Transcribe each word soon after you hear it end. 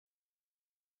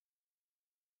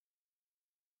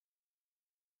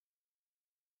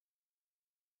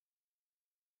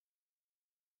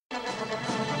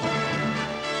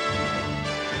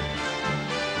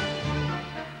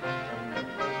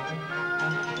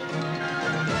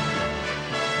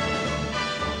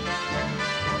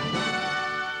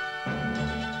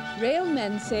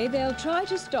men say they'll try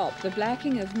to stop the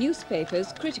blacking of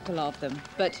newspapers critical of them,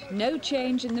 but no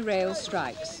change in the rail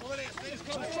strikes.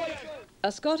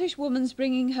 A Scottish woman's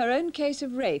bringing her own case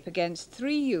of rape against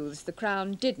 3 youths the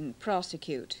Crown didn't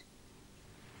prosecute.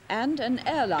 And an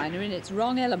airliner in its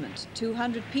wrong element.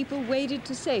 200 people waded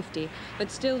to safety,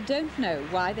 but still don't know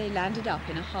why they landed up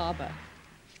in a harbour.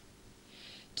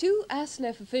 2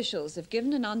 ASLEF officials have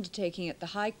given an undertaking at the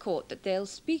High Court that they'll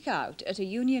speak out at a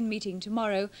union meeting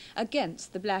tomorrow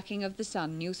against the blacking of the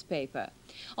Sun newspaper.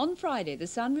 On Friday, the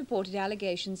Sun reported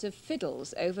allegations of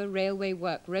fiddles over railway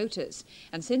work rotas,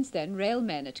 and since then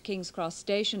railmen at King's Cross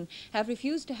Station have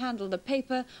refused to handle the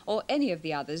paper or any of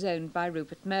the others owned by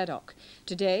Rupert Murdoch.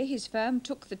 Today, his firm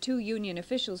took the 2 union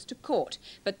officials to court,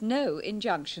 but no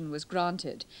injunction was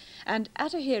granted. And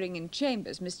at a hearing in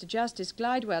Chambers, Mr. Justice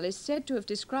Glidewell is said to have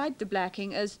described the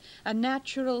blacking as a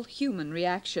natural human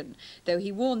reaction, though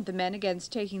he warned the men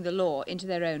against taking the law into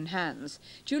their own hands.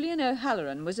 Julian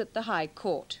O'Halloran was at the High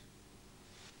Court.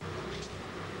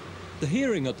 The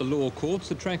hearing at the law courts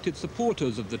attracted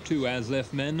supporters of the 2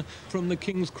 ASLEF men from the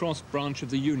King's Cross branch of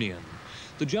the union.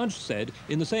 The judge said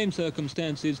in the same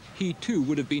circumstances he too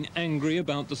would have been angry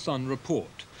about the Sun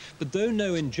report. But though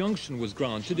no injunction was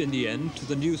granted in the end to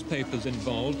the newspapers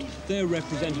involved, their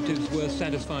representatives were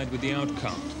satisfied with the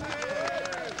outcome.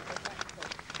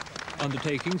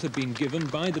 Undertakings had been given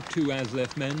by the 2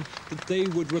 ASLEF men that they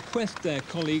would request their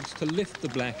colleagues to lift the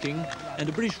blacking, and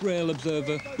a British Rail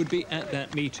observer would be at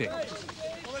that meeting.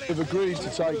 We've agreed to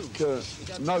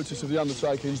take notice of the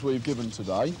undertakings we've given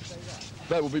today.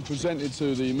 That will be presented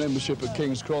to the membership at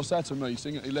King's Cross at a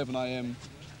meeting at 11 AM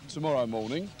tomorrow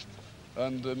morning,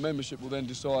 and the membership will then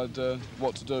decide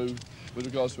what to do with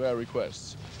regards to our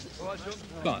requests.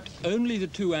 But only the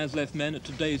 2 ASLEF men at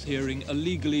today's hearing are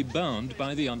legally bound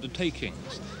by the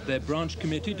undertakings. Their branch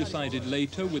committee decided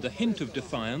later, with a hint of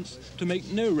defiance, to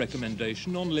make no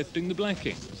recommendation on lifting the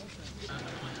blacking.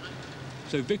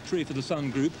 So victory for the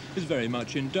Sun Group is very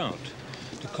much in doubt.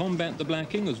 To combat the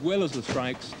blacking as well as the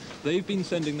strikes, they've been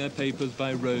sending their papers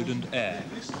by road and air.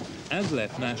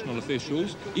 ASLEF national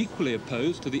officials, equally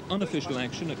opposed to the unofficial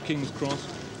action at King's Cross,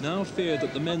 now fear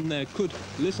that the men there could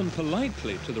listen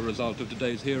politely to the result of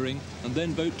today's hearing and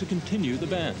then vote to continue the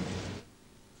ban.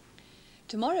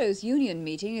 Tomorrow's union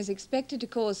meeting is expected to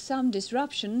cause some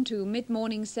disruption to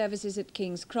mid-morning services at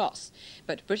King's Cross,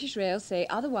 but British Rail say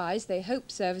otherwise they hope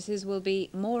services will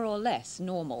be more or less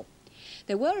normal.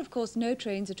 There were, of course, no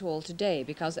trains at all today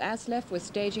because ASLEF was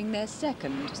staging their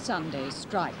 2nd Sunday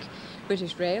strike.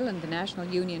 British Rail and the National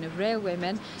Union of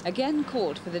Railwaymen again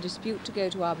called for the dispute to go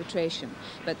to arbitration,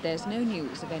 but there's no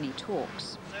news of any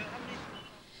talks.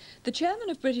 The chairman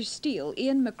of British Steel,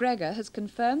 Ian McGregor, has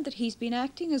confirmed that he's been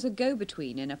acting as a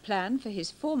go-between in a plan for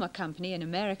his former company in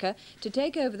America to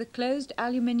take over the closed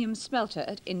aluminium smelter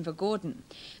at Invergordon.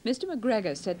 Mr.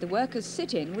 McGregor said the workers'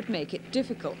 sit-in would make it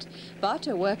difficult, but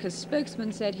a workers'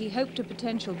 spokesman said he hoped a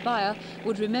potential buyer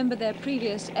would remember their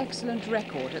previous excellent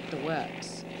record at the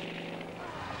works.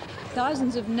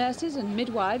 Thousands of nurses and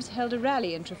midwives held a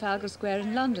rally in Trafalgar Square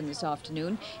in London this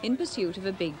afternoon in pursuit of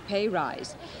a big pay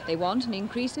rise. They want an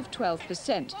increase of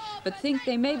 12%, but think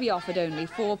they may be offered only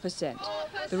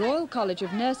 4%. The Royal College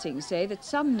of Nursing say that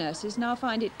some nurses now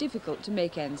find it difficult to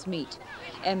make ends meet.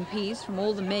 MPs from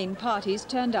all the main parties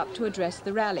turned up to address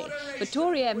the rally, but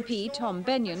Tory MP Tom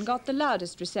Benyon got the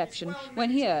loudest reception when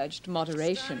he urged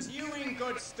moderation.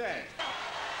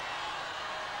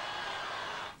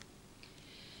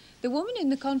 The woman in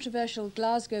the controversial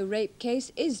Glasgow rape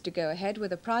case is to go ahead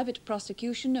with a private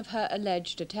prosecution of her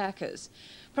alleged attackers.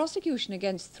 Prosecution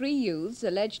against 3 youths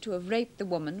alleged to have raped the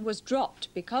woman was dropped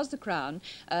because the Crown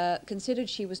considered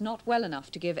she was not well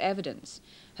enough to give evidence.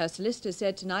 Her solicitor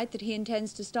said tonight that he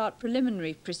intends to start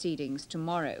preliminary proceedings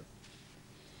tomorrow.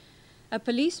 A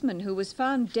policeman who was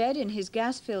found dead in his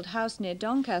gas-filled house near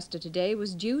Doncaster today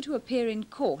was due to appear in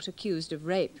court accused of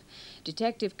rape.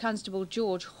 Detective Constable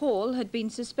George Hall had been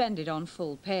suspended on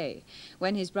full pay.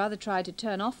 When his brother tried to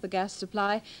turn off the gas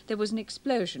supply, there was an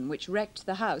explosion which wrecked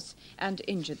the house and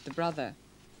injured the brother.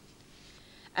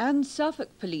 And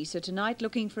Suffolk police are tonight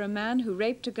looking for a man who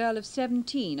raped a girl of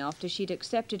 17 after she'd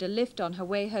accepted a lift on her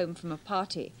way home from a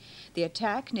party. The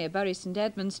attack near Bury St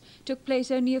Edmunds took place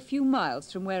only a few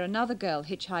miles from where another girl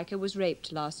hitchhiker was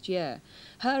raped last year.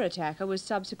 Her attacker was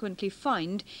subsequently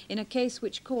fined in a case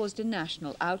which caused a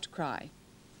national outcry.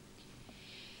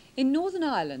 In Northern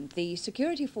Ireland, the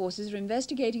security forces are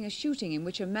investigating a shooting in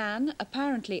which a man,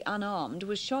 apparently unarmed,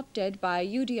 was shot dead by a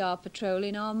UDR patrol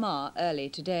in Armagh early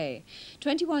today.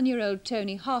 21-year-old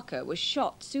Tony Harker was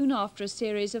shot soon after a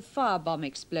series of firebomb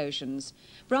explosions.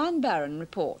 Brian Barron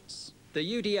reports.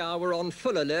 The UDR were on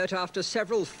full alert after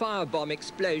several firebomb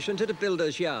explosions at a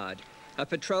builder's yard. A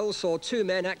patrol saw two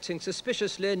men acting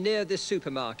suspiciously near this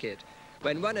supermarket.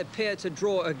 When one appeared to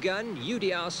draw a gun,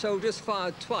 UDR soldiers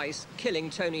fired twice, killing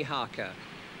Tony Harker.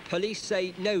 Police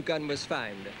say no gun was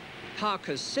found.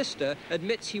 Harker's sister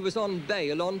admits he was on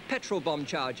bail on petrol bomb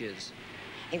charges.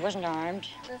 He wasn't armed,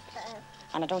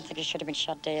 and I don't think he should have been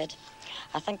shot dead.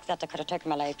 I think that they could have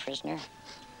taken him alive prisoner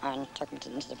and took him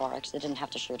into the barracks. They didn't have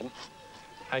to shoot him.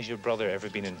 Has your brother ever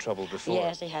been in trouble before?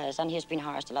 Yes, he has, and he's been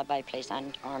harassed a lot by police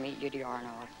and army, UDR and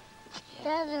all.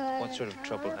 What sort of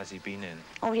trouble has he been in?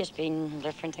 Oh, he's been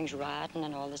different things, rioting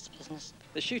and all this business.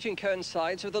 The shooting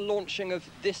coincides with the launching of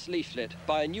this leaflet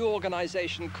by a new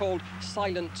organisation called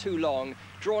Silent Too Long,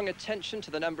 drawing attention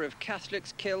to the number of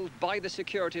Catholics killed by the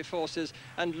security forces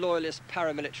and loyalist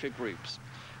paramilitary groups.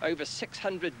 Over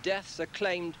 600 deaths are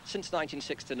claimed since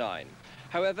 1969.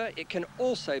 However, it can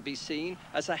also be seen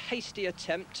as a hasty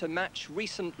attempt to match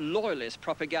recent loyalist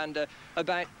propaganda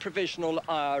about provisional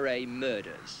IRA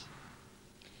murders.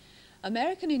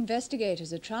 American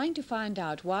investigators are trying to find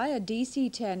out why a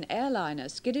DC-10 airliner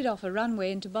skidded off a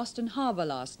runway into Boston Harbor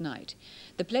last night.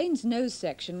 The plane's nose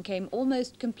section came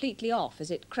almost completely off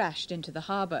as it crashed into the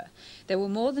harbor. There were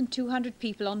more than 200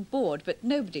 people on board, but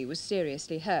nobody was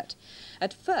seriously hurt.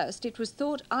 At first, it was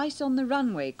thought ice on the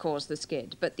runway caused the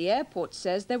skid, but the airport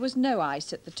says there was no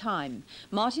ice at the time.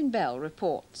 Martin Bell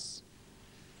reports.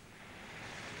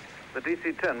 The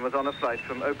DC-10 was on a flight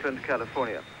from Oakland,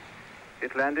 California.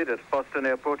 It landed at Boston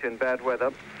Airport in bad weather,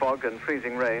 fog and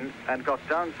freezing rain, and got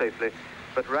down safely,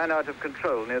 but ran out of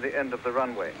control near the end of the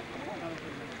runway.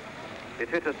 It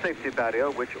hit a safety barrier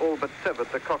which all but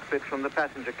severed the cockpit from the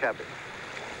passenger cabin.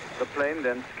 The plane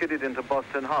then skidded into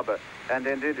Boston Harbor and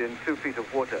ended in 2 feet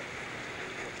of water.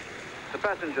 The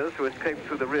passengers who escaped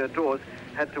through the rear doors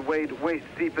had to wade waist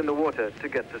deep in the water to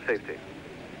get to safety.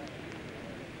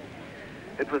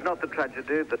 It was not the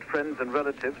tragedy that friends and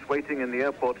relatives waiting in the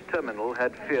airport terminal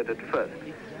had feared at first.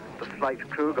 The flight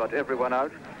crew got everyone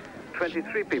out.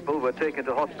 23 people were taken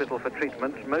to hospital for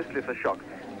treatment, mostly for shock,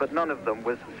 but none of them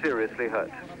was seriously hurt.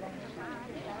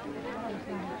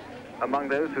 Among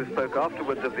those who spoke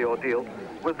afterwards of the ordeal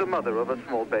was the mother of a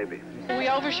small baby. We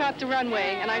overshot the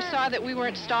runway, and I saw that we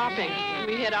weren't stopping.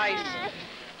 We hit ice,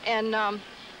 and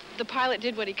the pilot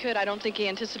did what he could. I don't think he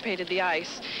anticipated the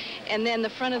ice. And then the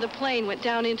front of the plane went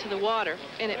down into the water,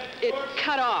 and it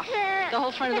cut off. The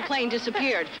whole front of the plane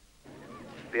disappeared.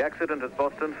 The accident at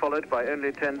Boston followed by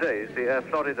only 10 days the Air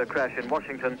Florida crash in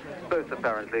Washington, both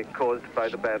apparently caused by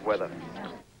the bad weather.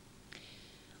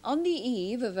 On the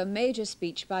eve of a major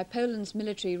speech by Poland's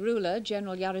military ruler,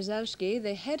 General Jaruzelski,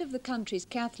 the head of the country's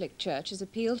Catholic Church has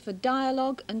appealed for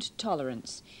dialogue and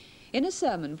tolerance. In a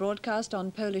sermon broadcast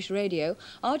on Polish radio,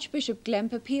 Archbishop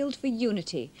Glemp appealed for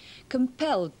unity,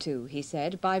 compelled to, he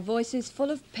said, by voices full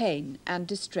of pain and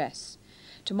distress.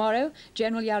 Tomorrow,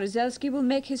 General Jaruzelski will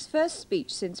make his first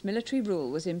speech since military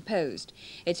rule was imposed.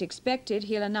 It's expected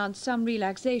he'll announce some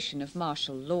relaxation of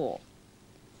martial law.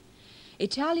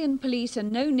 Italian police are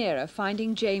no nearer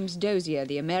finding James Dozier,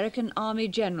 the American Army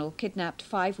general kidnapped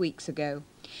 5 weeks ago.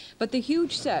 But the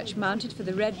huge search mounted for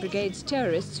the Red Brigade's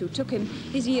terrorists who took him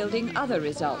is yielding other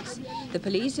results. The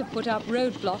police have put up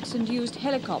roadblocks and used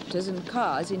helicopters and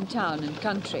cars in town and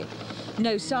country.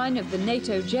 No sign of the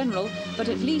NATO general, but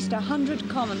at least 100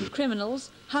 common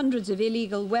criminals, hundreds of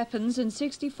illegal weapons and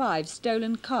 65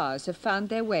 stolen cars have found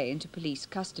their way into police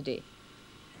custody.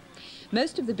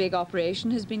 Most of the big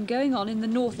operation has been going on in the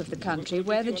north of the country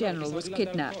where the general was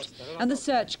kidnapped, and the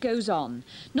search goes on.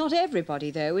 Not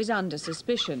everybody, though, is under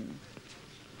suspicion.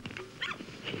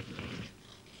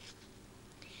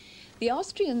 The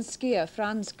Austrian skier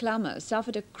Franz Klammer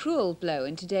suffered a cruel blow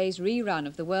in today's rerun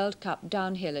of the World Cup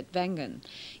downhill at Wengen.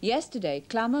 Yesterday,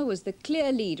 Klammer was the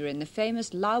clear leader in the famous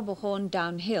Lauberhorn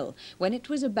downhill when it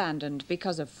was abandoned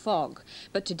because of fog.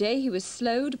 But today he was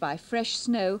slowed by fresh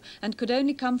snow and could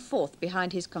only come fourth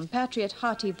behind his compatriot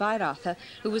Harty Weiracher,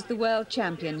 who was the world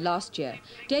champion last year.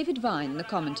 David Vine, the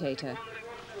commentator.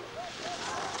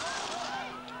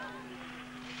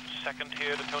 Second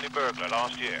here to Tony Bergler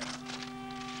last year.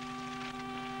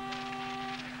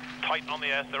 Tight on the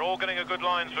S, they're all getting a good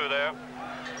line through there.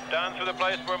 Down through the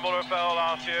place where Muller fell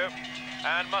last year.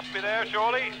 And must be there,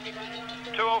 surely.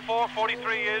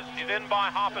 2:04.43 he's in by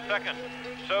half a second.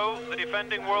 So, the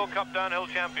defending World Cup downhill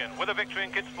champion, with a victory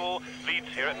in Kitzbühel, leads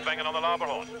here at Wengen on the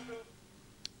Lauberhorn.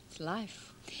 It's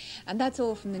life. And that's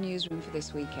all from the newsroom for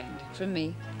this weekend. From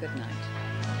me, good night.